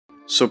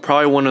So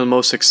probably one of the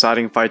most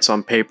exciting fights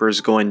on paper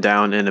is going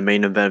down in the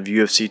main event of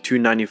UFC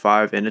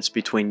 295, and it's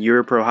between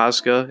Jiri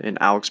Prochazka and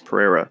Alex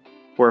Pereira,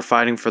 who are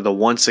fighting for the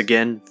once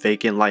again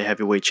vacant light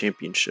heavyweight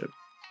championship.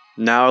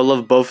 Now I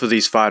love both of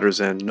these fighters,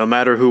 and no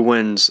matter who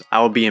wins, I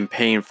will be in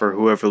pain for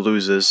whoever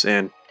loses,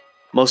 and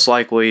most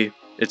likely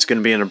it's going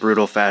to be in a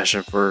brutal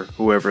fashion for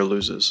whoever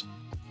loses.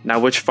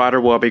 Now which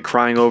fighter will I be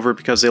crying over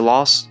because they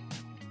lost?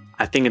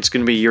 I think it's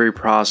going to be Jiri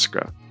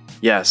Prochazka.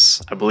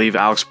 Yes, I believe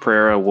Alex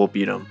Pereira will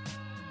beat him.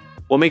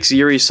 What makes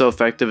Jiri so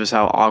effective is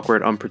how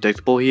awkward,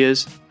 unpredictable he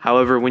is.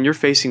 However, when you're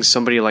facing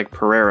somebody like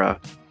Pereira,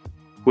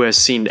 who has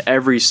seen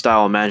every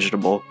style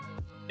imaginable,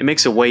 it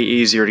makes it way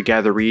easier to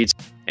gather reads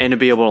and to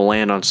be able to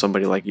land on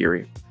somebody like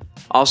Jiri.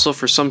 Also,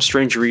 for some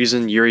strange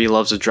reason, Jiri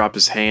loves to drop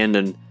his hand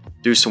and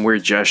do some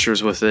weird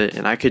gestures with it,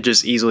 and I could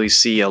just easily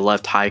see a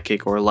left high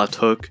kick or a left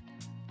hook,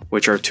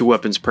 which are two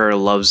weapons Pereira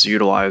loves to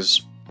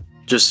utilize,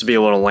 just to be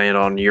able to land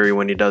on Jiri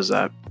when he does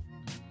that.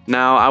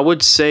 Now, I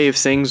would say if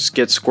things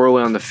get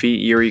squirrely on the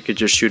feet, Jiri could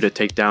just shoot a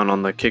takedown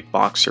on the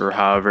kickboxer.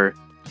 However,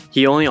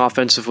 he only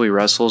offensively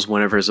wrestles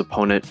whenever his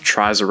opponent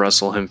tries to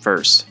wrestle him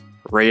first.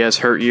 Reyes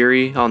hurt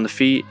Jiri on the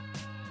feet,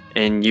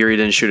 and Jiri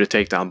didn't shoot a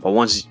takedown. But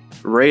once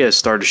Reyes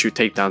started to shoot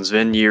takedowns,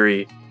 then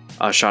Jiri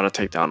shot a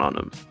takedown on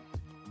him.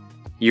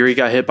 Jiri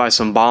got hit by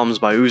some bombs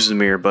by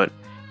Uzdemir, but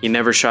he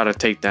never shot a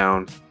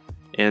takedown.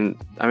 And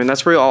I mean,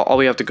 that's really all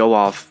we have to go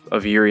off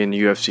of Jiri in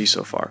the UFC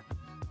so far.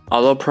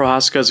 Although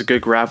Prochazka is a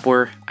good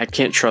grappler, I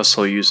can't trust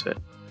he'll use it.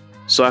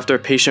 So after a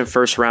patient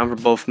first round for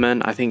both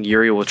men, I think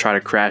Jiri will try to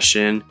crash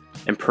in,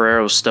 and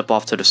Pereira will step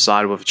off to the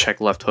side with a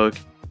check left hook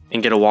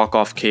and get a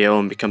walk-off KO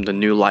and become the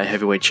new light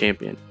heavyweight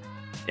champion.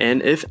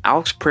 And if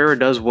Alex Pereira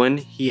does win,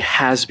 he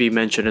has to be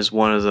mentioned as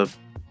one of the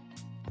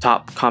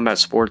top combat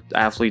sport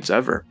athletes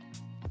ever.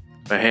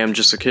 But hey, I'm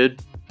just a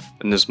kid,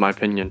 and this is my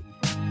opinion.